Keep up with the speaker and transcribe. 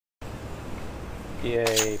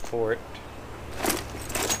Yay, port.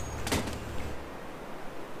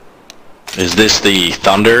 Is this the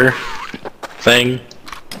Thunder thing?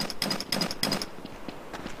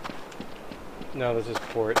 No, this is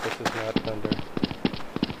port. This is not Thunder.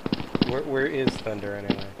 Where is Thunder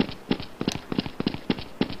anyway?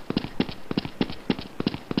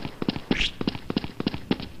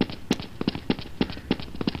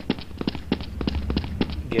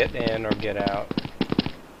 Get in or get out.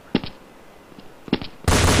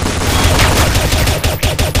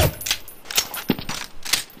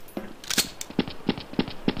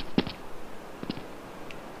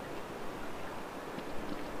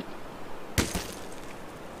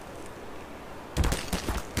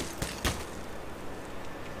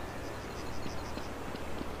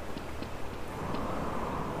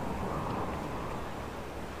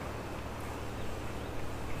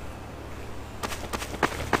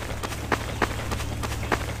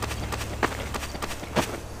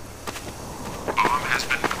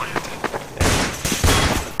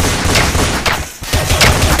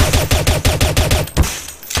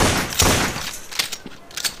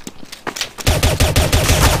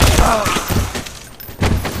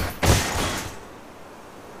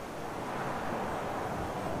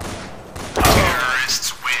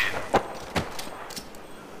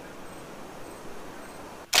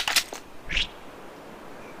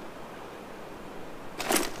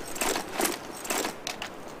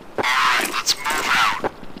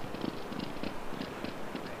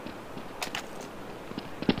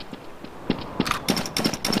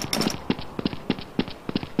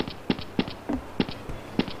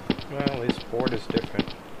 Well, at least port is different.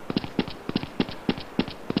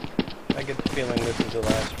 I get the feeling this is the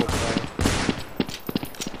last we're playing.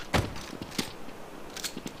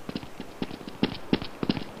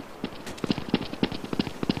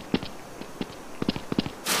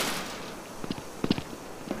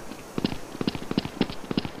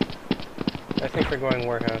 I think we're going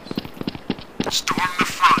warehouse. Storm the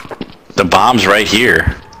front. The bomb's right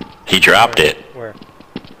here. He dropped it. Where?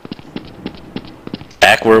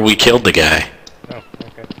 Back where we killed the guy. Oh,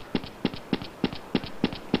 okay.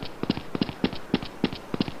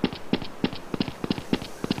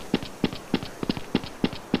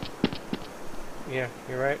 Yeah,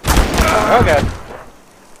 you're right. Oh god!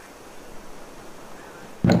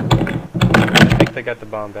 I think they got the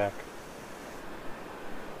bomb back.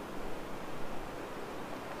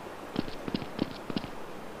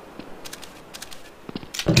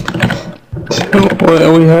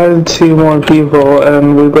 We had 2 more people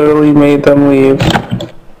and we literally made them leave.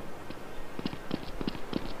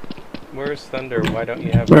 Where's Thunder? Why don't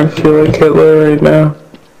you have... I feel like Hitler right now.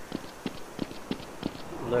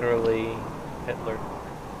 Literally Hitler.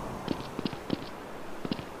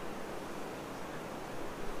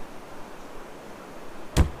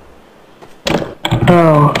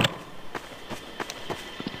 Oh.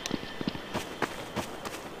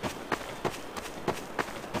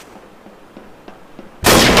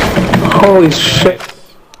 Holy shit.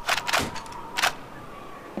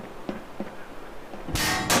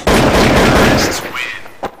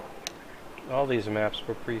 All these maps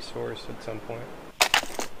were pre-sourced at some point.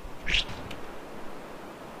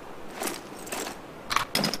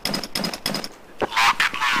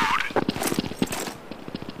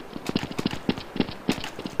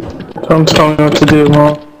 Don't tell me what to do,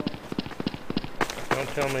 Mom. Don't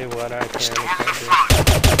tell me what I can and can't do.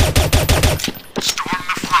 Storm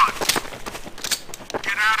the front.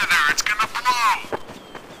 Get out of there, it's gonna blow.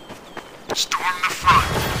 Storm the front.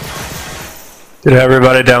 Did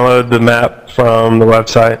everybody download the map from the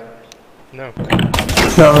website? No.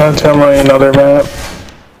 No, don't tell me another map.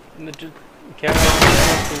 Can I do that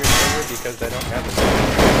to your server because I don't have it?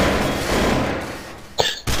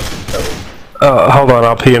 Hold on,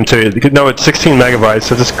 I'll PM to you. No, it's 16 megabytes,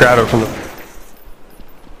 so just grab it from the...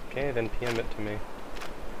 Okay, then PM it to me.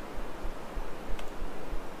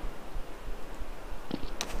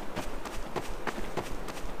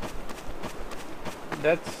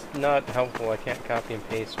 That's not helpful. I can't copy and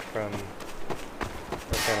paste from...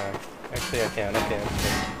 Or can I? Actually, I can. Okay.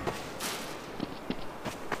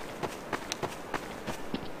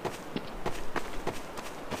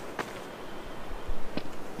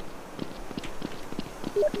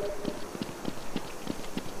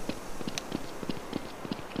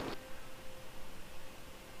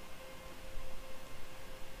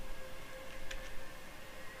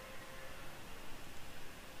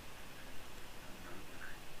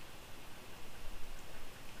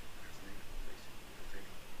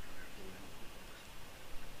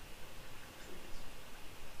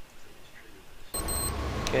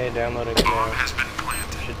 Okay, downloading it now.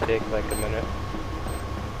 Should take like a minute.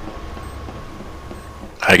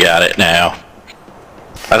 I got it now.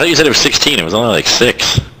 I thought you said it was 16. It was only like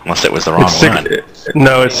 6. Unless it was the wrong one.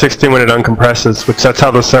 No, it's 16 when it uncompresses, which that's how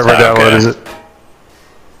the server downloads it.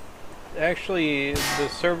 Actually, the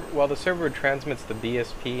server, while the server transmits the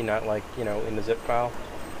BSP, not like, you know, in the zip file,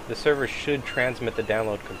 the server should transmit the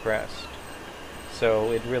download compressed.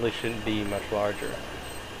 So it really shouldn't be much larger.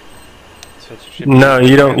 Since it should be no,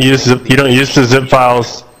 you don't use the zip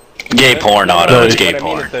files. Gay porn auto, it's gay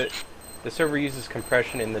porn. The server uses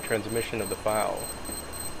compression in the transmission of the file.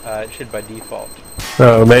 It should by default.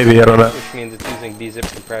 Oh, maybe, I don't know. Which means it's using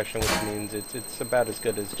bzip compression, which means it's about as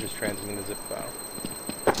good as just transmitting the zip file.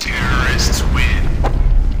 Terrorists win.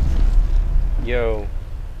 Yo,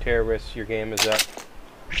 terrorists, your game is up.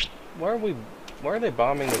 Why are they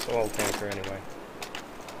bombing this oil tanker anyway?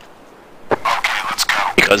 Okay, let's go.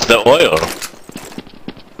 Because the oil.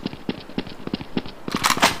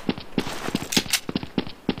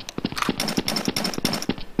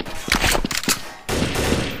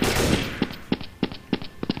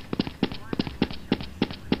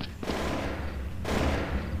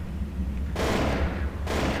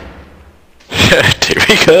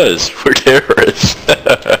 Because we're terrorists.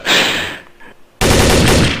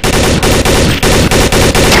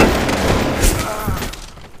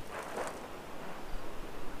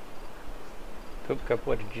 Poop Cup,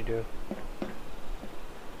 what did you do?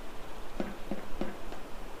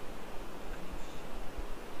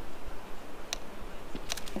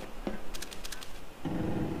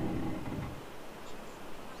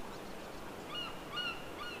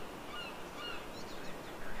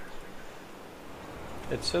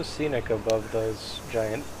 It's so scenic above those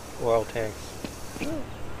giant oil tanks.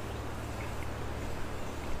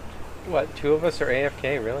 What, 2 of us are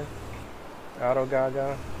AFK, really? Auto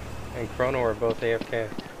Gaga and Chrono are both AFK.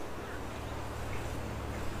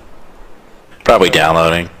 Probably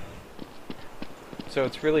downloading. So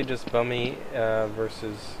it's really just Bummy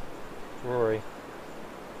versus Rory.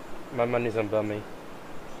 My money's on Bummy.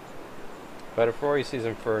 But if Rory sees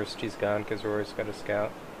him first, he's gone because Rory's got a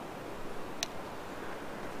scout.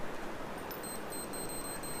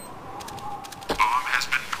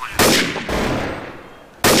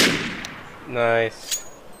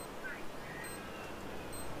 Nice.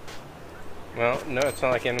 Well, no, it's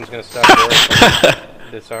not like anyone's gonna stop Rory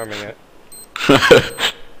from disarming it.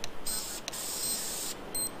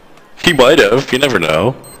 He might have, you never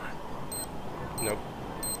know. Nope.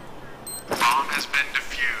 Bomb has been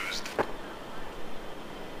defused.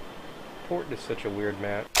 Port is such a weird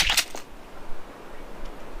map.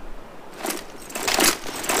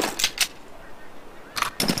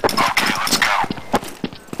 Okay, let's go.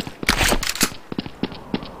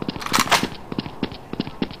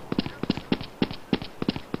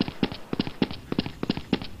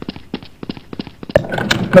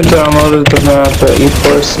 I downloaded the map that you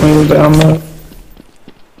forced me to download.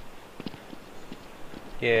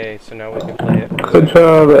 Yay, so now we can play it. Good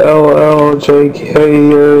job, LLJK,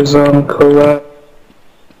 your zone correct.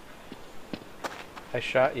 I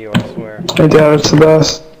shot you, I swear. I doubt it's the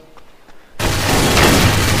best.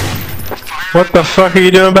 What the fuck are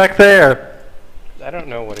you doing back there? I don't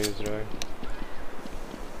know what he was doing.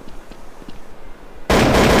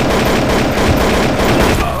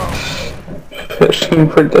 Fishing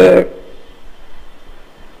for dick.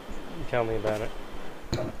 Tell me about it.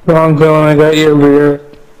 Wrong villain, I got your rear.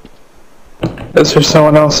 Is there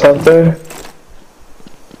someone else out there?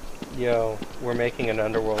 Yo, we're making an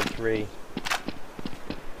Underworld 3.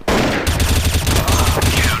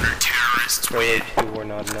 Counter-terrorists Trailer win. 2 were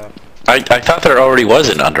not enough. I thought there already was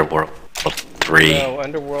an Underworld 3. No,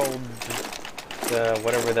 Underworld,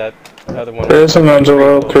 whatever that other one There's an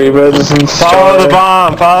Underworld 3, but it doesn't Follow the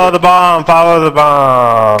bomb! Follow the bomb! Follow the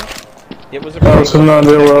bomb! It was a That was an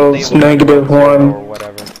Underworld -1. or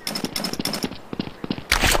whatever.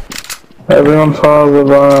 Everyone follow the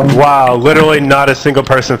bomb. Wow, literally not a single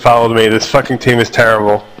person followed me. This fucking team is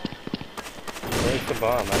terrible. Where's the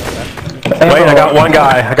bomb? I don't know. Wait, I got one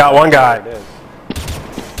guy. I got one There guy. it is.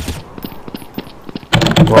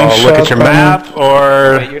 Well, look at your map, Wait,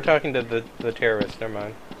 or... you're talking to the terrorist, never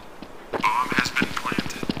mind. Bomb has been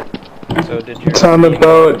planted. So did your It's on the team-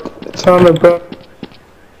 boat. It's on the boat.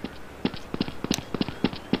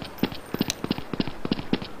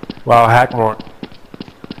 Wow, Hackmore.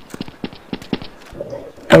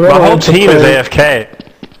 I My really whole have to team is play. AFK.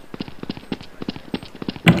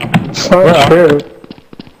 It's not Well. true.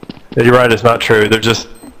 Yeah, you're right, it's not true. They're just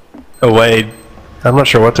away. I'm not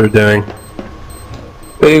sure what they're doing.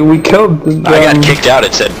 We killed them. I got kicked out,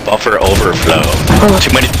 it said buffer overflow.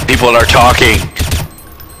 Too many people are talking.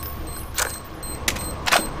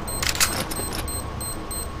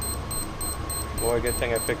 Boy, good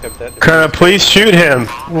thing I picked up that. Krona, please shoot him.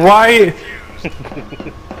 Why?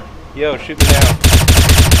 Yo, shoot me now.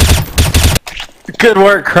 Good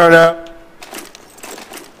work, Krona.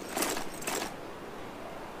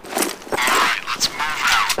 Alright, let's move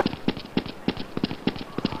out.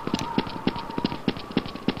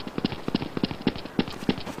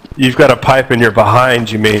 You've got a pipe in your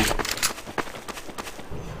behind, you mean?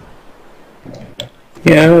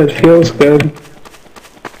 Yeah, it feels good.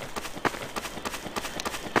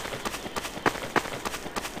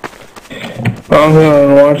 I'm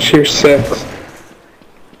gonna watch your 6. Whoa,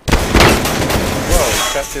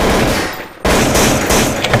 shot through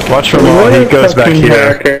the Watch for Maul, he goes back Fucking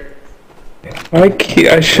here. hacker.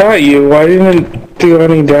 I shot you, why didn't it do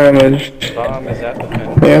any damage? bomb is at the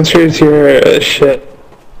fence. The answer is you're shit.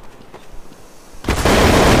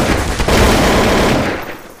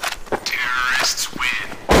 Terrorists win.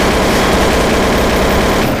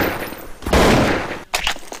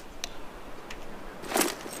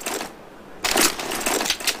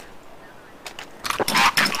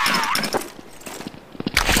 Lock and load.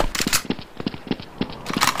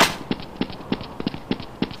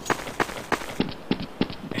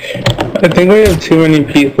 I think we have too many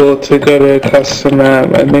people to go to a custom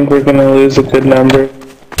map. I think we're gonna lose a good number. Yeah,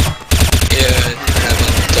 I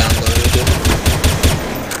haven't downloaded it.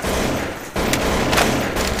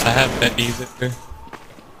 I haven't either.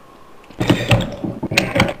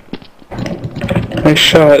 Nice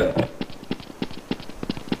shot.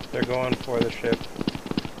 They're going for the ship.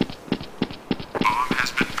 Bomb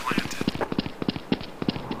has been planted.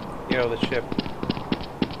 Yo, the ship.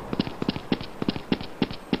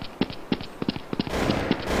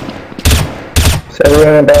 Is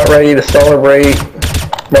everyone about ready to celebrate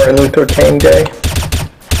Martin Luther King Day?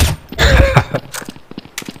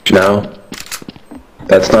 No,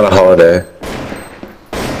 that's not a holiday.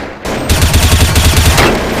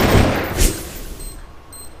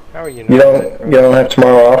 How are you You not? don't have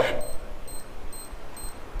tomorrow off?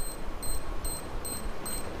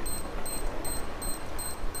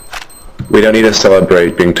 We don't need to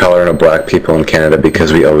celebrate being tolerant of black people in Canada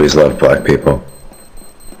because we always love black people.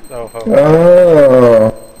 Oh, ho.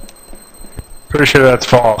 Oh. Pretty sure that's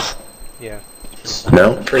false. Yeah.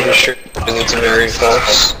 No? Pretty sure it's very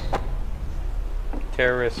false.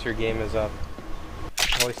 Terrorists, your game is up.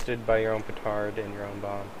 Hoisted by your own petard and your own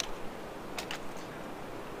bomb.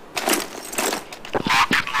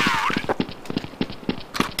 Lock and load.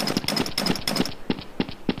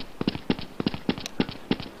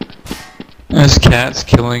 There's cats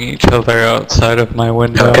killing each other outside of my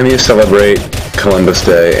window. How can you celebrate Columbus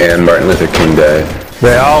Day and Martin Luther King Day?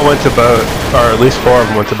 They all went to boat, or at least 4 of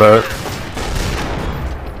them went to boat.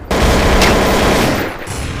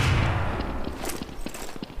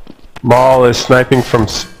 Maul is sniping from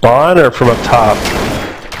spawn or from up top?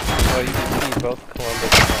 Well, you can see both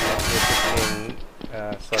Columbus and Luther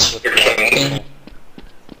King slept with the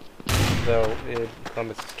though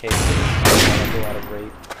Columbus's case is a lot of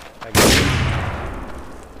rape, I guess.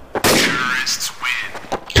 Terrorists win.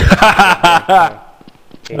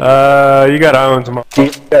 You got owned, Maul. You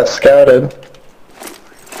got scouted.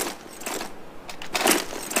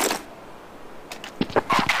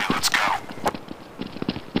 Okay, let's go.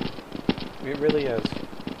 It really is.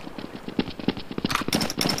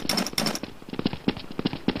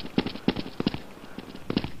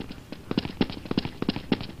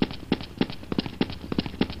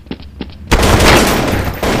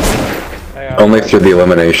 Only through the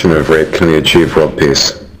elimination of rape can we achieve world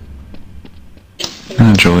peace.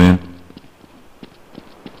 Julian.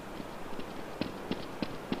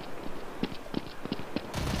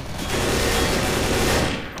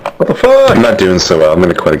 What the fuck? I'm not doing so well, I'm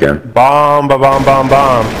gonna quit again. Bomb, ba bomb, bomb,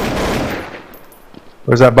 bomb.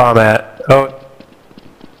 Where's that bomb at? Oh.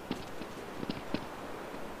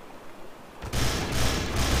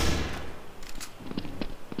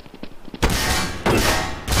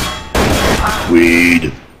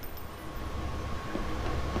 Weed.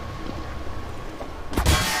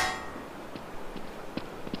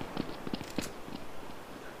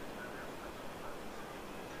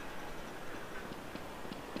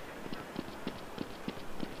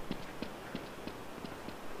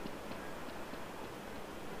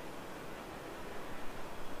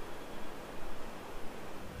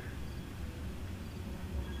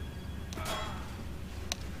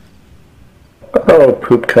 Oh,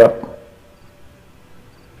 poop cup.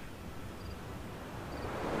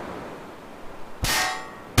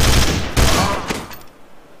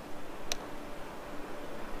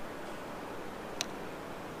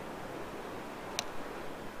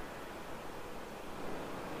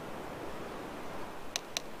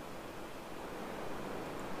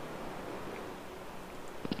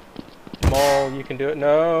 you can do it.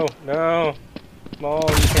 No, no. Maul,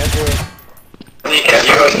 you can't do it.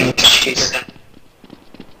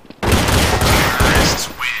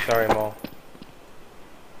 Sorry, Maul.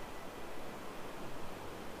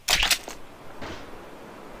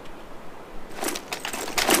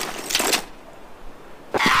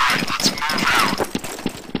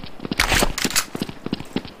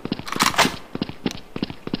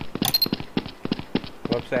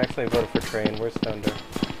 Whoops, I actually voted for Train. Where's Thunder?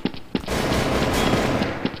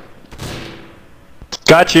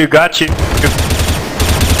 Got you, got you.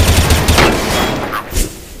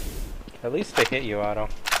 At least they hit you, Otto.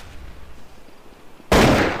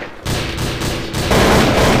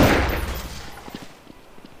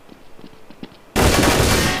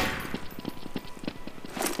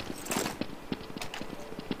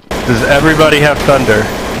 Does everybody have Thunder?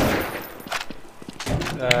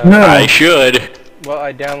 No. I should. Well,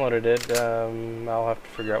 I downloaded it. I'll have to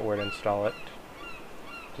figure out where to install it.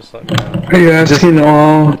 Just let me know. Are you asking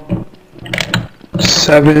all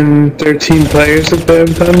 13 players if they have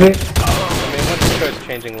Thunder? I mean, once it starts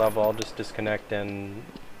changing level, I'll just disconnect and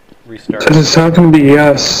restart Because it's not going to be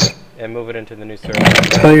yes. and move it into the new server. I'll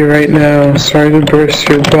tell you right now, sorry to burst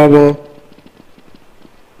your bubble.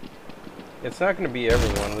 It's not going to be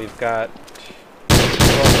everyone. We've got 12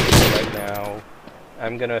 people right now.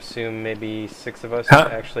 I'm going to assume maybe 6 of us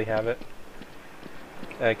actually have it.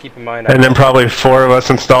 Keep in mind... And then probably 4 of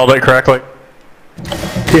us installed it correctly?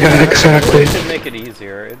 Yeah, exactly. It should make it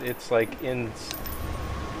easier. It's like in...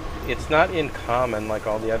 It's not in common like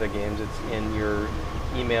all the other games. It's in your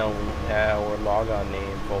email or logon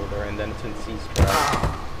name folder, and then it's in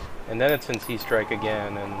C-Strike. And then it's in C-Strike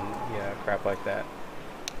again, and yeah, crap like that.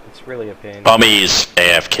 It's really a pain. Bummy's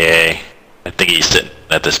AFK. I think he's sitting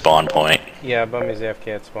at the spawn point. Yeah, Bummy's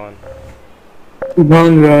AFK at spawn.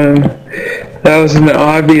 Wrong one. That was an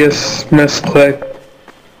obvious misclick.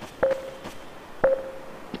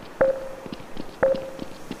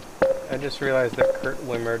 I just realized that Kurt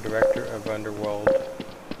Wimmer, director of Underworld,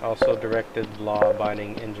 also directed Law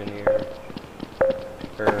Abiding Engineer.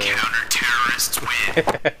 Counter-terrorists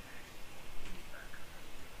win.